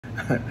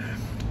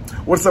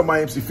What's up,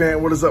 my MC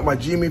fan? What is up, my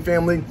GME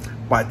family?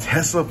 My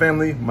Tesla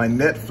family, my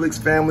Netflix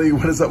family,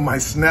 what is up, my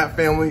Snap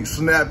family?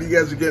 Snap, you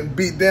guys are getting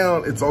beat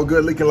down. It's all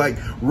good, looking like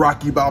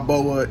Rocky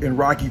Balboa in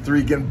Rocky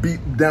 3, getting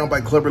beat down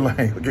by Clubber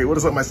Lang. Okay, what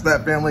is up, my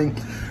Snap family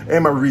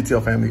and my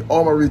retail family?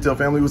 All my retail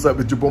family, what's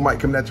up? It's your boy Mike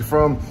coming at you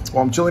from,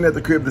 while I'm chilling at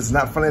the crib. This is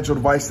not financial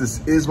advice.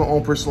 This is my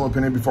own personal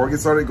opinion. Before I get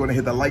started, go ahead and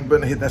hit that like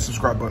button and hit that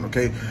subscribe button,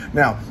 okay?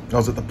 Now, I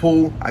was at the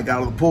pool. I got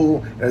out of the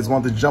pool, and I just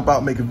wanted to jump out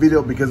and make a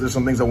video because there's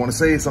some things I want to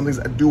say, some things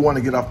I do want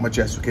to get off my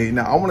chest, okay?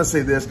 Now, I want to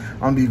say this. I'm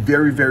going to be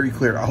very, very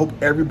clear. I hope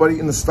everybody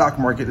in the stock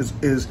market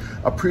is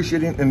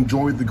appreciating and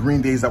enjoying the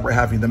green days that we're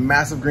having, the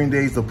massive green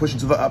days, the pushing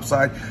to the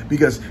upside,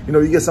 because, you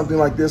know, you get something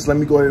like this. Let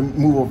me go ahead and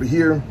move over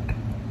here.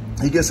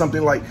 You get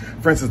something like,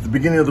 for instance, the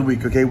beginning of the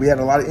week, okay, we had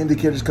a lot of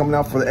indicators coming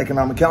out for the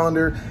economic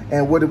calendar,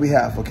 and what did we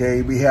have,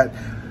 okay? We had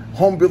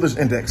home builders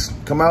index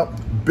come out,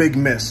 big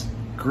miss,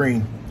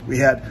 green. We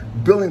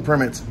had building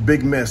permits,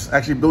 big miss.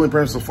 Actually, building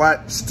permits are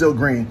flat, still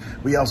green.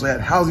 We also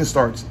had housing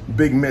starts,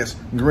 big miss,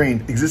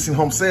 green. Existing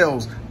home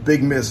sales,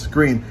 big miss,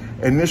 green.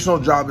 Initial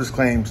jobless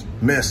claims,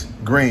 miss,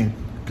 green.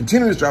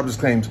 Continuous jobless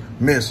claims,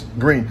 miss,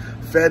 green.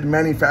 Fed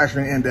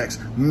manufacturing index,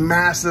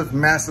 massive,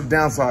 massive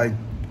downside,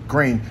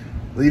 green.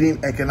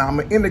 Leading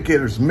economic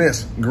indicators,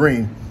 miss,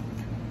 green.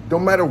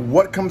 Don't matter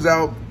what comes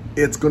out,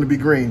 it's going to be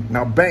green.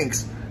 Now,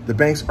 banks, the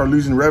banks are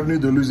losing revenue,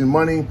 they're losing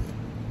money,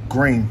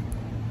 green.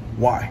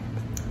 Why?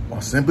 Well,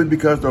 simply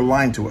because they're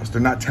lying to us.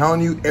 They're not telling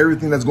you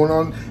everything that's going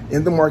on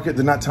in the market.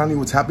 They're not telling you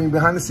what's happening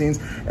behind the scenes.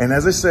 And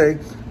as I say,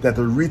 that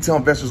the retail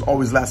investors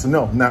always last to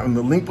know. Now, in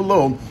the link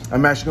below,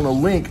 I'm actually going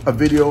to link a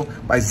video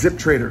by Zip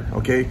Trader,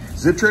 okay?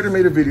 Zip Trader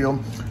made a video,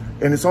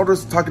 and it's all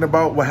just talking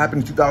about what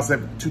happened in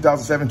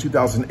 2007,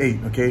 2008,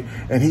 okay?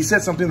 And he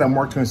said something that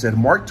Mark Twain said.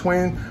 Mark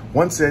Twain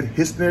once said,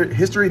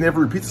 history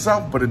never repeats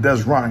itself, but it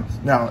does rhyme.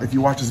 Now, if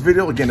you watch this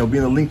video, again, it'll be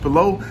in the link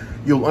below.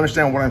 You'll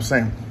understand what I'm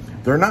saying.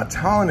 They're not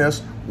telling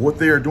us what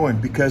they are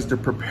doing because they're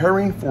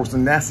preparing for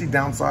some nasty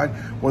downside.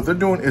 What they're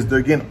doing is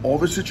they're getting all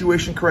their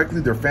situation correctly,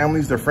 their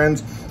families, their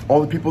friends, all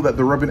the people that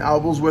they're rubbing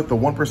elbows with, the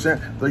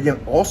 1%, they're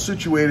getting all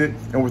situated.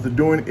 And what they're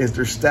doing is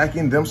they're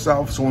stacking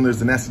themselves. So when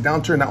there's a nasty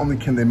downturn, not only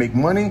can they make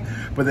money,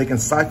 but they can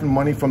siphon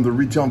money from the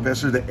retail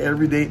investor, the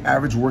everyday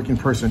average working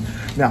person.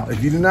 Now,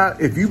 if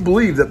you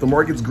believe that the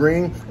market's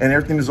green and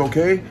everything is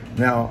okay,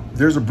 now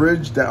there's a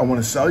bridge that I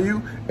want to sell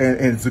you, and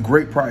it's a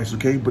great price,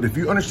 okay? But if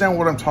you understand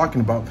what I'm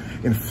talking about,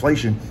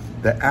 inflation,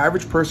 the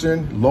average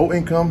person, low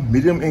income,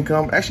 medium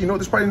income, actually, no,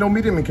 there's probably no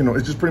medium income. No,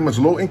 it's just pretty much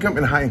low income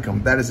and high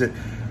income. That is it.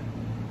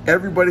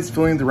 Everybody's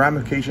feeling the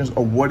ramifications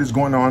of what is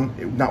going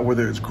on, not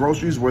whether it's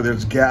groceries, whether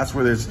it's gas,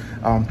 whether it's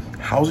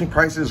housing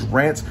prices,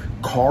 rents,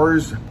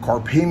 cars, car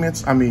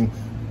payments. I mean,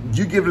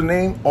 you give it a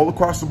name, all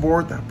across the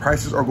board, the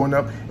prices are going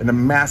up in a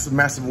massive,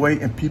 massive way,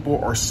 and people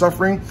are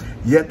suffering,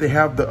 yet they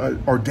have the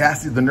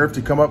audacity, the nerve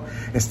to come up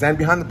and stand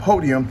behind the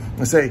podium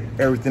and say,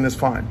 everything is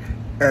fine.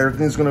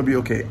 Everything's gonna be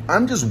okay.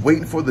 I'm just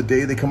waiting for the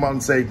day they come out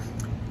and say,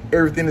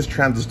 everything is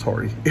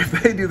transitory. If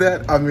they do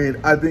that, I mean,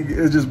 I think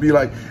it'll just be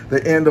like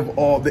the end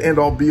all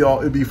be all.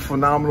 It'd be a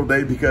phenomenal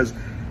day, because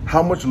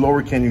how much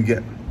lower can you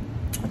get?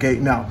 Okay,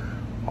 now,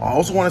 I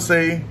also wanna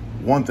say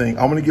one thing.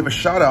 I'm gonna give a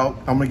shout out.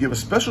 I'm gonna give a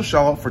special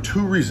shout out for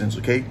 2 reasons,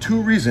 okay?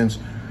 2 reasons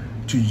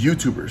to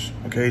YouTubers,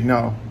 okay?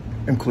 Now,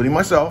 including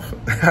myself,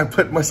 I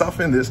put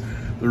myself in this.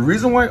 The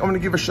reason why I'm gonna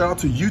give a shout out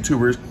to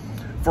YouTubers,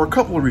 for a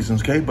couple of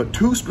reasons, okay? But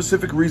 2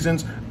 specific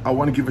reasons I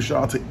want to give a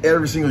shout out to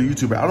every single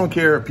YouTuber. I don't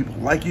care if people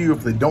like you,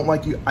 if they don't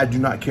like you, I do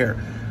not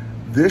care.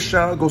 This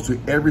shout out goes to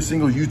every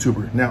single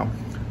YouTuber. Now,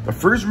 the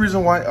first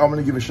reason why I'm going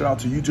to give a shout out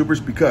to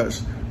YouTubers,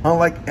 because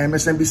unlike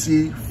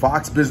MSNBC,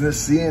 Fox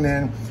Business,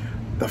 CNN,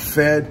 the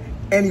Fed,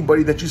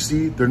 anybody that you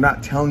see, they're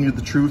not telling you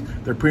the truth.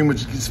 They're pretty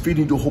much just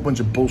feeding you a whole bunch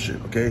of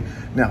bullshit, okay?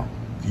 Now,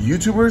 the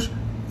YouTubers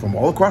from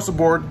all across the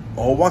board,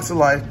 all walks of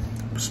life,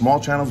 small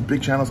channels,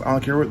 big channels, I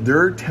don't care what,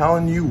 they're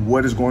telling you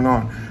what is going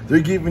on.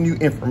 They're giving you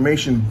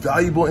information,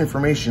 valuable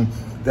information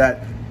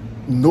that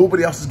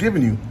nobody else is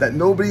giving you, that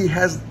nobody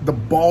has the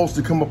balls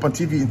to come up on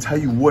TV and tell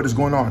you what is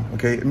going on,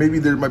 okay? Maybe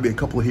there might be a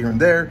couple here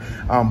and there,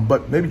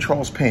 but maybe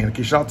Charles Payne,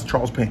 okay? Shout out to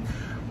Charles Payne.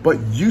 But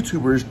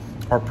YouTubers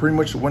are pretty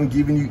much the one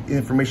giving you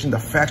information, the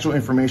factual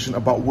information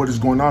about what is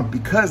going on,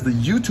 because the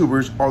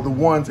YouTubers are the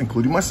ones,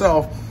 including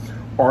myself,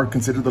 are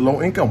considered the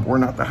low income. We're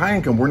not the high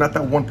income. We're not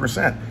that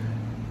 1%.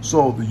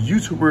 So the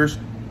YouTubers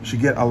should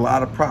get a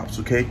lot of props,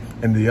 okay?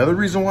 And the other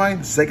reason why,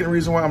 the second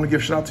reason why I'm gonna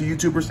give a shout out to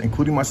YouTubers,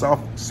 including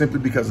myself, simply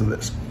because of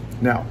this.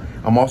 Now,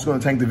 I'm also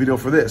gonna thank the video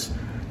for this.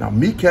 Now,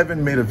 me,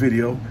 Kevin, made a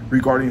video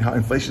regarding how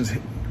inflation's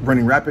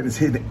running rapid. It's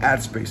hitting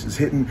ad space. It's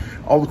hitting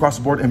all across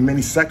the board in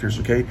many sectors,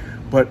 okay?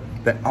 But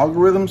the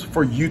algorithms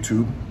for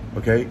YouTube,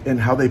 okay, and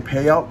how they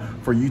pay out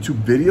for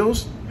YouTube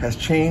videos has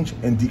changed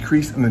and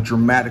decreased in a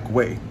dramatic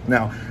way.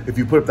 Now, if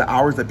you put up the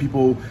hours that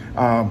people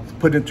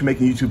put into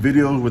making YouTube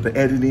videos with the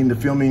editing, the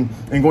filming,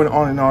 and going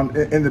on,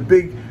 and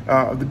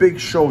the big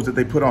shows that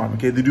they put on,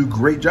 okay, they do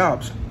great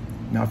jobs.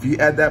 Now, if you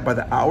add that by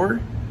the hour,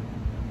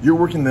 you're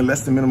working the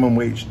less than minimum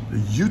wage. The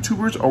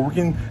YouTubers are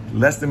working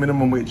less than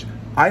minimum wage.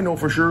 I know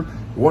for sure,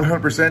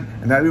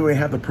 100%, and I don't even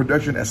have the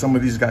production as some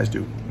of these guys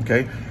do,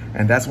 okay?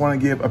 And that's why I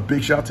give a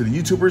big shout out to the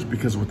YouTubers,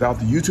 because without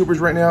the YouTubers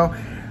right now,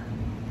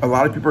 a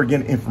lot of people are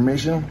getting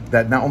information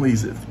that not only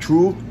is it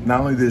true,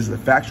 not only is it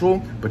factual,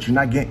 but you're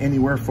not getting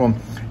anywhere from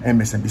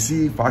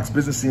MSNBC, Fox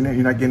Business, CNN,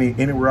 you're not getting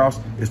anywhere else.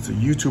 It's the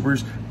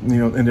YouTubers, you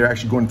know, and they're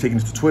actually going and taking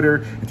it to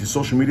Twitter, into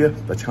social media.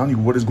 They're telling you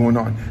what is going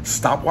on.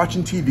 Stop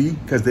watching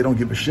TV because they don't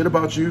give a shit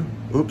about you.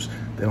 Oops,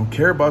 they don't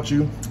care about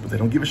you, but they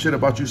don't give a shit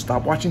about you.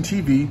 Stop watching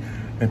TV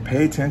and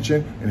pay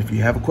attention. And if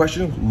you have a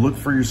question, look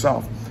for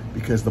yourself,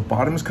 because the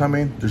bottom is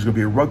coming. There's gonna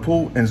be a rug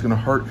pull, and it's gonna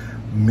hurt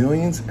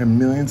millions and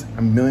millions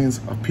and millions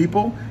of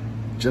people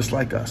just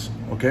like us,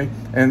 okay?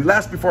 And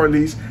last before I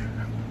leave,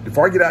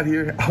 before I get out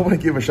here, I want to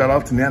give a shout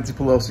out to Nancy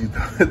Pelosi,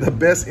 the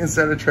best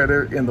insider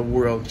trader in the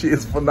world. She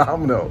is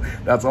phenomenal.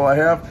 That's all I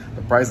have.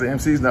 The price of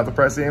MC is not the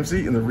price of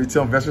MC, and the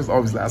retail investors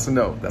always last to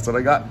know. That's what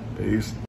I got. Peace.